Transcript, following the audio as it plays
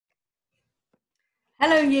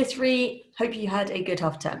Hello, Year 3. Hope you had a good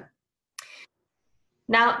half term.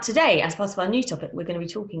 Now, today, as part of our new topic, we're going to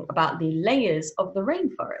be talking about the layers of the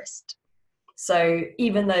rainforest. So,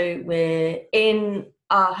 even though we're in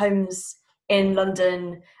our homes in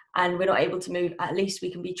London and we're not able to move, at least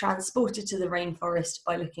we can be transported to the rainforest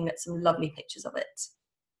by looking at some lovely pictures of it.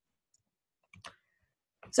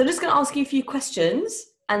 So, I'm just going to ask you a few questions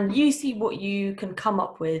and you see what you can come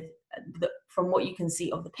up with from what you can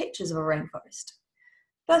see of the pictures of a rainforest.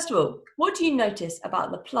 First of all, what do you notice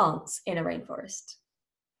about the plants in a rainforest?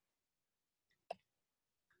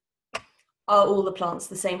 Are all the plants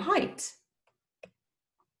the same height?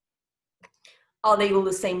 Are they all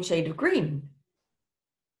the same shade of green?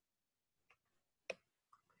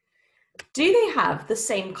 Do they have the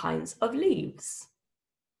same kinds of leaves?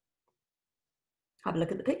 Have a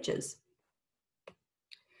look at the pictures.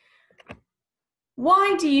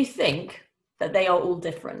 Why do you think that they are all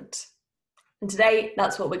different? And today,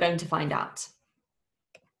 that's what we're going to find out.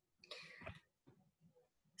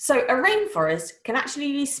 So a rainforest can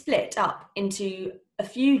actually be split up into a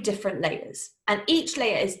few different layers, and each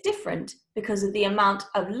layer is different because of the amount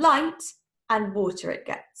of light and water it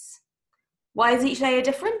gets. Why is each layer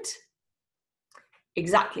different?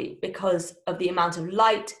 Exactly, because of the amount of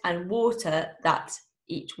light and water that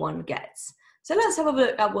each one gets. So let's have a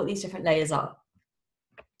look at what these different layers are.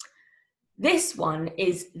 This one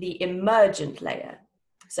is the emergent layer.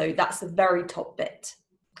 So that's the very top bit.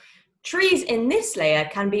 Trees in this layer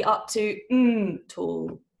can be up to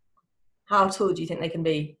tall. How tall do you think they can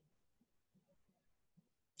be?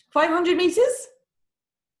 500 meters?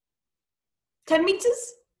 10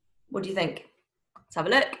 meters? What do you think? Let's have a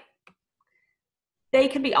look. They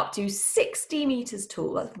can be up to 60 meters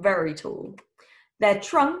tall. That's very tall. Their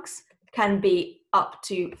trunks can be up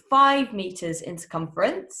to 5 meters in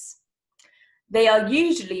circumference. They are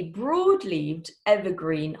usually broad-leaved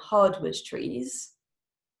evergreen hardwood trees.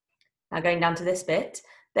 Now going down to this bit,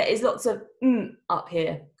 there is lots of up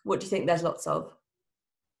here. What do you think there's lots of?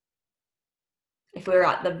 If we're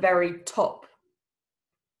at the very top,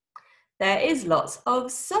 there is lots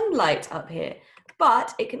of sunlight up here,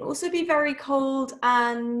 but it can also be very cold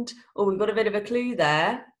and, oh, we've got a bit of a clue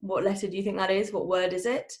there. What letter do you think that is? What word is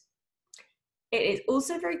it? It is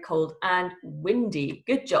also very cold and windy.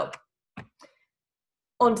 Good job.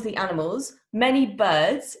 On to the animals. Many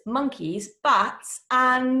birds, monkeys, bats,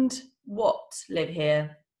 and what live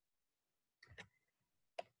here?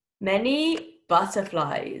 Many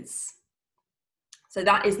butterflies. So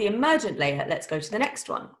that is the emergent layer. Let's go to the next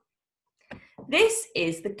one. This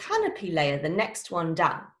is the canopy layer, the next one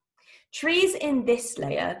down. Trees in this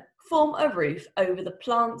layer form a roof over the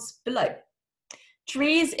plants below.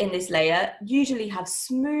 Trees in this layer usually have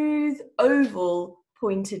smooth, oval,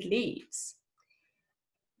 pointed leaves.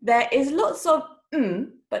 There is lots of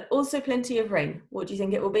but also plenty of rain. What do you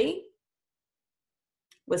think it will be?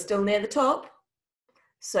 We're still near the top.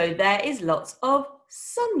 So there is lots of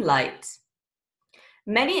sunlight.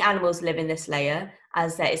 Many animals live in this layer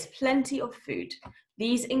as there is plenty of food.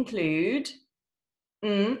 These include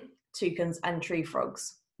toucans and tree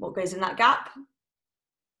frogs. What goes in that gap?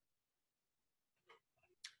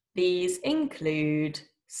 These include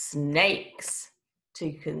snakes,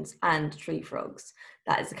 toucans and tree frogs.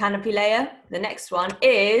 That is the canopy layer. The next one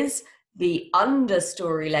is the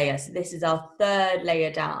understory layer. So this is our third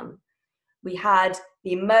layer down. We had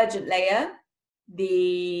the emergent layer,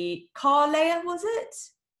 the car layer, was it?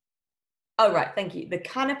 Oh, right, thank you. The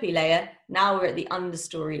canopy layer. Now we're at the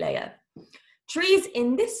understory layer. Trees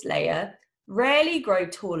in this layer rarely grow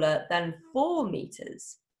taller than 4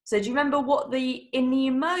 meters. So do you remember what in the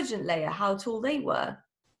emergent layer, how tall they were?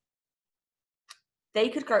 They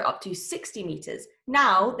could grow up to 60 meters.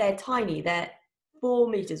 Now they're tiny. They're 4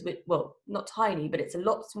 meters, well, not tiny, but it's a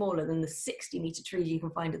lot smaller than the 60-meter trees you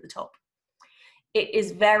can find at the top. It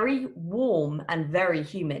is very warm and very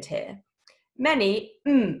humid here. Many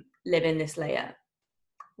live in this layer.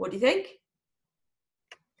 What do you think?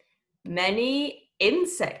 Many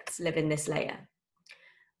insects live in this layer.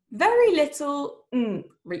 Very little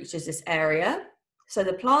reaches this area, so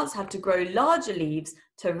the plants have to grow larger leaves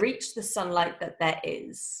to reach the sunlight that there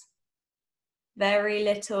is. Very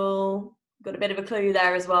little, got a bit of a clue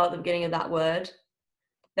there as well at the beginning of that word.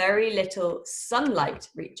 Very little sunlight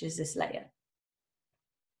reaches this layer.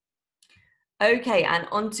 Okay, and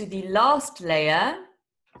onto the last layer,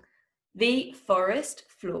 the forest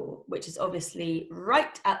floor, which is obviously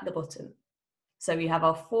right at the bottom. So we have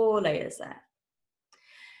our 4 layers there.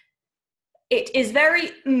 It is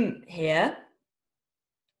very here.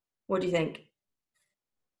 What do you think?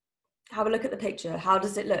 Have a look at the picture. How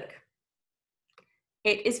does it look?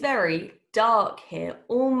 It is very dark here.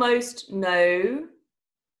 Almost no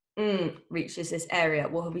reaches this area.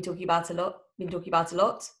 What have we talking about a lot? Been talking about a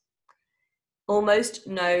lot. Almost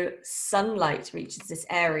no sunlight reaches this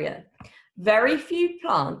area. Very few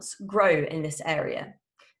plants grow in this area.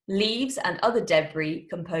 Leaves and other debris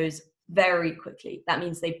compose very quickly. That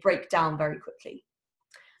means they break down very quickly.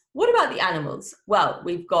 What about the animals? Well,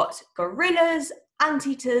 we've got gorillas,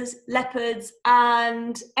 anteaters, leopards,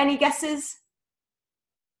 and any guesses?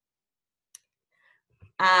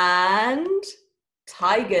 And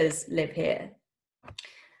tigers live here.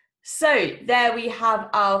 So there we have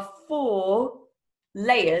our 4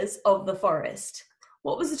 layers of the forest.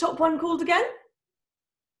 What was the top one called again?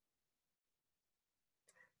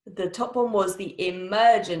 The top one was the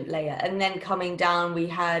emergent layer, and then coming down we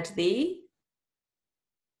had the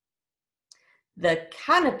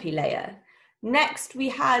canopy layer. Next we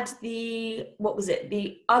had the, what was it?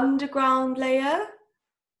 The underground layer,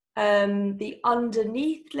 the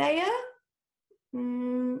underneath layer,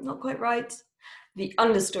 not quite right, the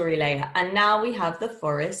understory layer, and now we have the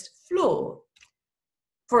forest floor.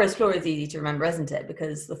 Forest floor is easy to remember, isn't it?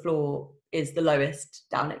 Because the floor is the lowest,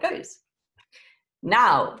 down it goes.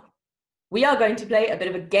 Now, we are going to play a bit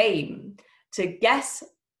of a game to guess,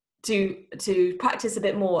 to practice a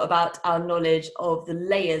bit more about our knowledge of the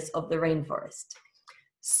layers of the rainforest.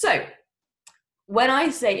 So, when I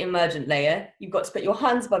say emergent layer, you've got to put your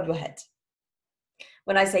hands above your head.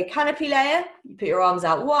 When I say canopy layer, you put your arms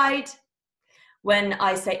out wide. When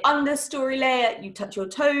I say understory layer, you touch your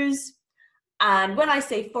toes. And when I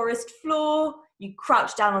say forest floor, you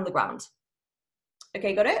crouch down on the ground.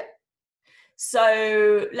 Okay, got it?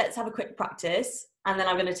 So let's have a quick practice, and then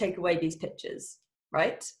I'm going to take away these pictures,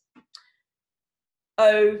 right?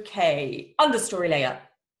 Okay, understory layer.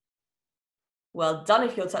 Well done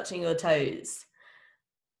if you're touching your toes.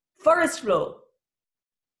 Forest floor.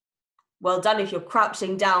 Well done if you're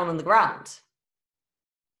crouching down on the ground.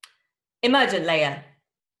 Emergent layer.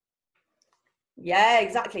 Yeah,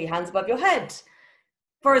 exactly, hands above your head.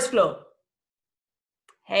 Forest floor.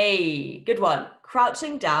 Hey, good one.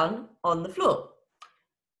 Crouching down on the floor.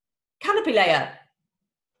 Canopy layer.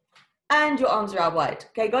 And your arms are out wide.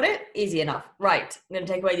 Okay, got it? Easy enough. Right, I'm going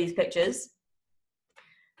to take away these pictures.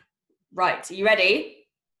 Right, are you ready?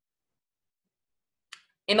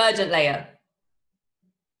 Emergent layer.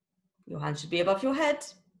 Your hands should be above your head.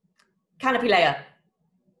 Canopy layer.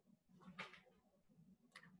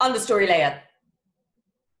 Understory layer.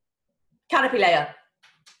 Canopy layer.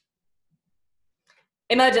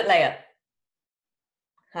 Emergent layer.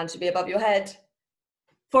 Hands should be above your head.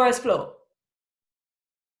 Forest floor.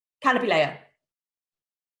 Canopy layer.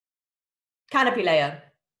 Canopy layer.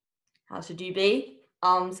 How should you be?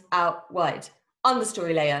 Arms out wide.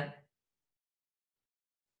 Understory layer.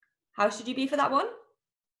 How should you be for that one?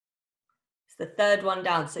 It's the third one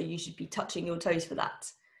down, so you should be touching your toes for that.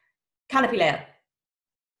 Canopy layer.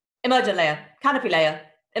 Emergent layer. Canopy layer.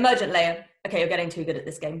 Emergent layer. Okay, you're getting too good at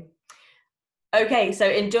this game. Okay, so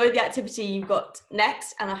enjoy the activity you've got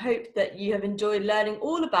next, and I hope that you have enjoyed learning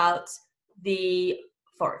all about the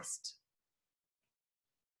forest.